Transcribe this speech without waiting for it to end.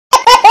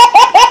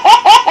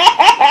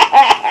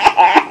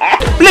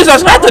Please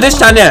subscribe to this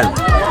channel.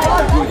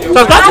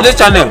 Subscribe to this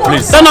channel,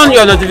 please. Turn on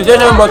your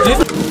notification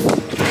button.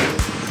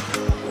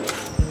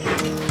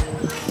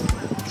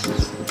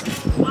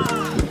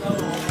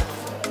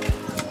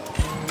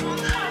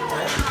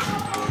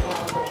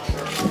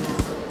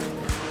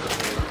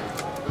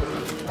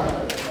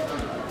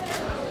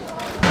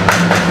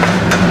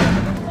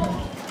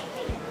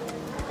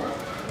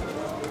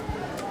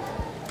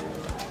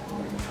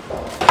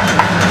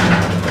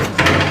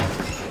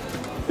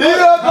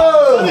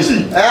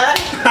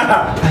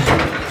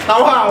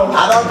 How?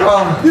 I don't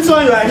come. This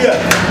one you are here.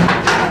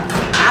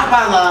 I'm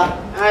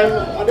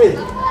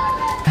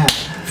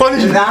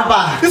funny.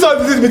 This one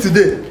visit me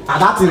today.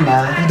 That thing,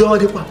 man. You don't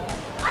want it.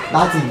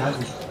 That thing.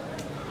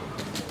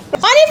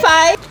 Funny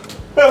five.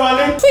 Hey,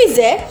 Wale. Who is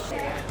there?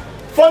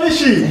 Funny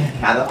she.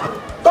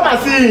 Come and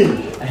see him.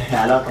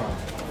 I don't come.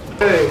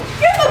 Hey. You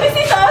have to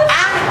visit us.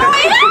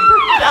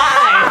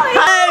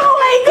 Oh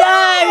my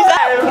God.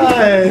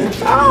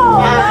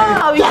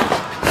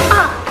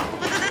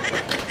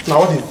 Now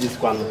what is this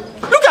one?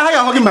 Look at how you're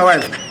hugging my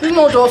wife. You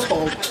know just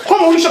hug.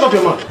 Come on, you shut up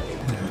your mouth.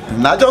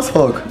 Not just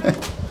hug.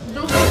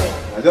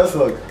 I just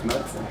hug.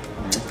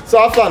 So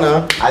how far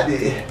now? I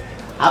did.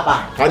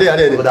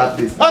 Go that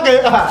place.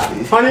 Okay,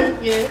 honey.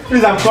 Yeah.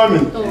 Please, I'm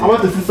coming. I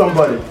want to see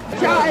somebody.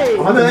 Try. I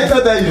want to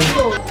tell you.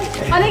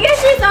 Wanna get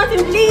you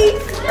something,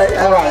 please?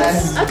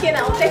 Alright. Okay,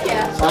 now take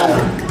care.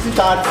 Sit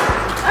out.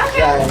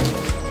 Okay.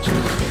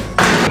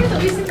 You to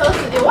visit us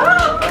today.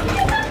 Wow.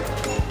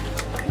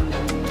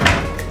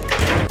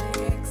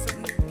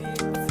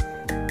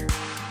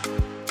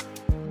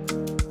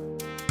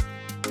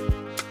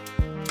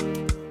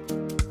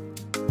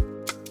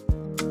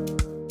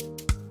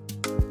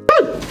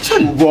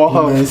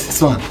 Wow.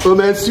 This one. Oh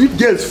man, sweet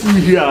girls full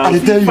here. I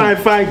tell you.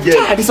 Fine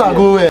girls. This one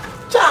go where?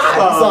 This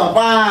one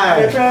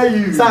fine. I tell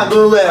you. This one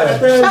go where?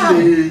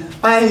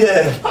 Fine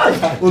girl.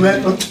 Oh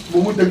man,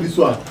 Momo take this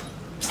one.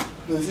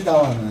 No, see that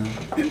one, man.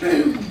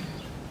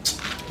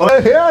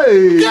 Oh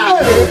hey.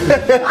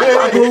 This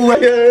one go where?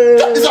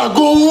 This one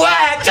go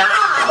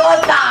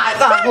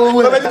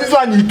where? This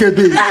one you can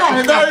do. I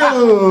tell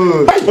you.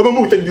 Oh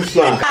Momo take this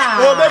one.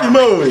 Oh baby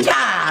mo.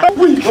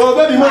 Oh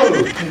baby mo.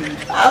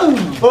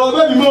 Oh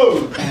baby mo.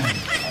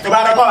 Come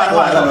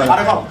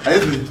on.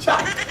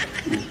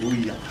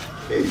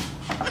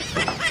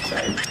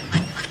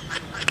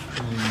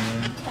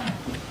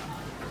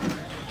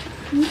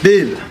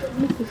 Babe,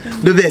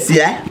 the best,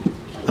 yeah?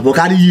 I'm going to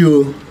carry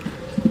you.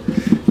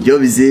 You're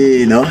busy,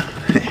 you know?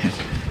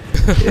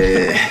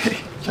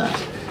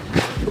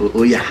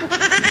 Oh, yeah.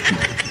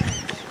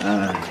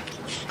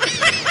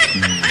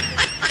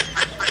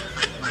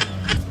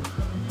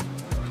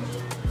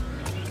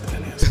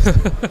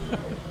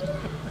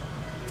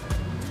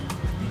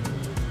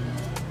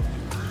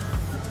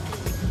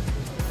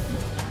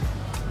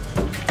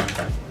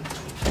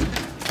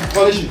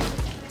 Punish you.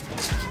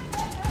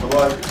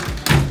 Boy.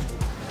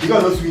 You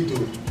got no sweet though.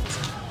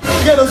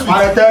 You got no sweet. I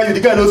tell you,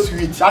 you got no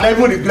sweet. I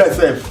never regret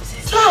self.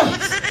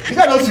 You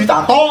got no sweet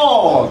at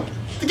all.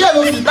 You get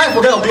no sleep. I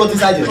forget of blood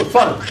inside you.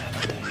 Fun.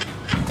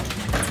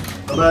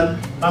 Man,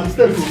 I'm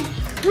still good.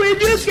 Will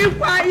you keep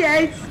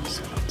quiet?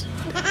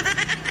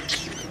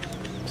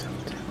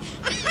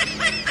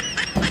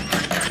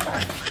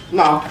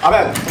 Nah, I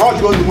bet. How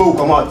you go to move?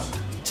 Come out.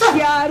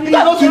 You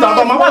got no sweet at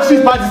all. My wife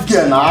sweet past this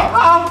girl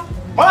now.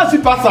 My wife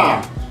sweet past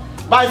her.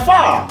 By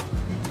far.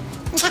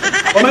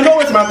 Oh man, don't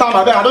waste my time. I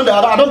don't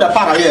the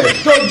para here.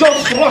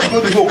 Just rush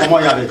go to go. Come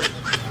on here.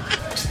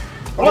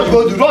 Rush go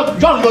do.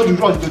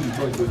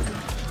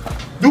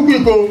 Do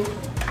quick go.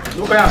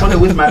 Look at I'm gonna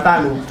waste my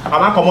time.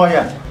 I'm not come on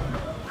here.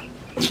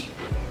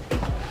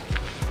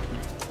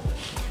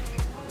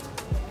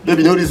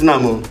 Baby, no reason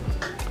I'm on.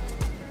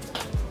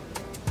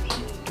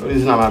 No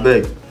reason I'm a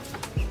beg.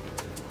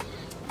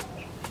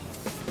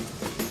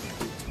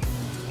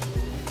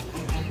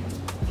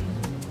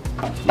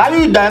 Now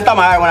you don't enter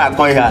my eye when I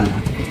come here.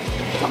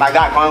 And my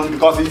guy come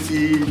because he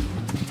see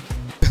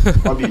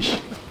rubbish.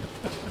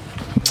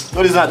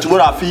 No reason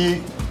tomorrow I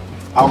feel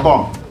I'll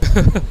come.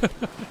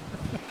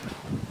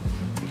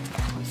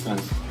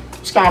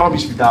 This kind of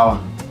rubbish with that one.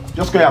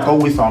 Just go here and go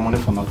waste our money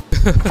for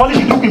nothing. Funny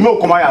you look with me,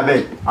 come here,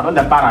 beg. I don't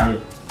the para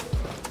here.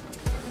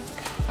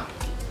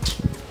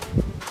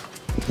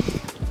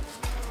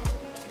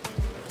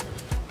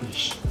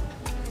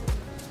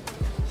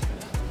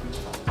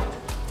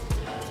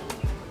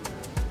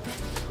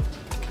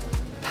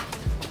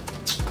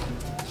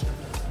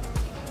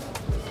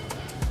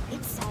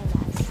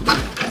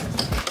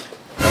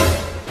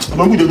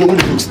 Who they go?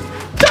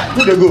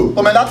 Who they go?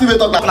 Oh man, that thing we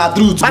talk about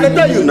truth. I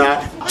tell you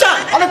now.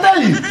 I tell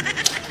you.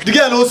 The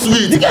girl no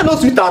sweet. The girl no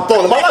sweet at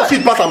all. My wife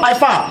sweet pass am by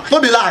far. No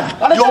be lie.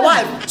 Your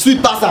wife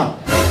sweet pass am.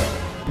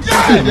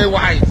 Yeah, the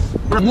wife.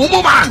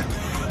 Woman.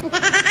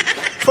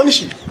 Funny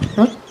shit.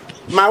 Huh?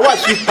 My wife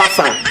sweet pass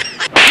am.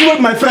 You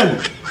want my friend?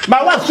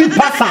 My wife sweet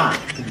pass am.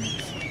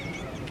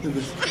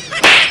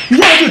 You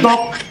know what you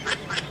talk?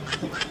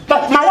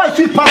 But my wife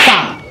sweet pass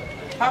am.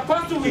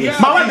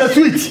 My wife the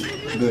sweet.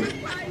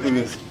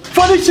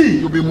 Funny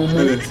shit. You be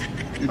mumu.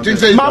 You think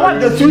so? My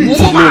wife the sweet.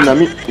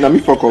 No, me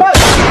fuck up.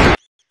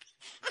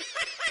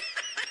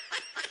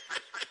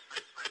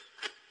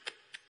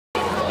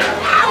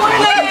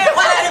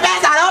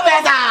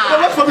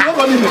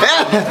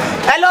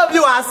 Hello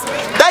viewers,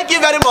 thank you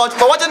very much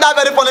for watching that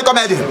very funny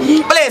comedy.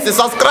 Please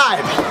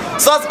subscribe,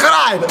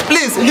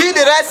 please hit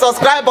the red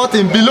subscribe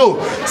button below.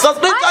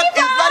 Subscription is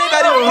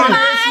very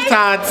free.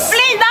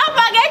 Please don't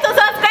forget to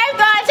subscribe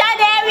to our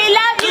channel, we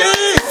love you.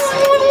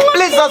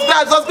 Please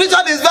subscribe,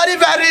 subscription is very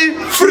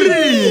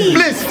free.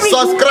 Please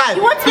subscribe,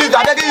 please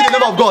I'm begging you in the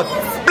name of God.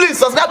 Please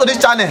subscribe to this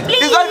channel,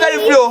 it's very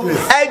free.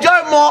 Enjoy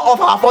more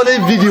of our funny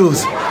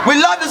videos. We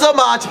love you so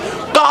much.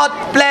 God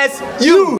bless you.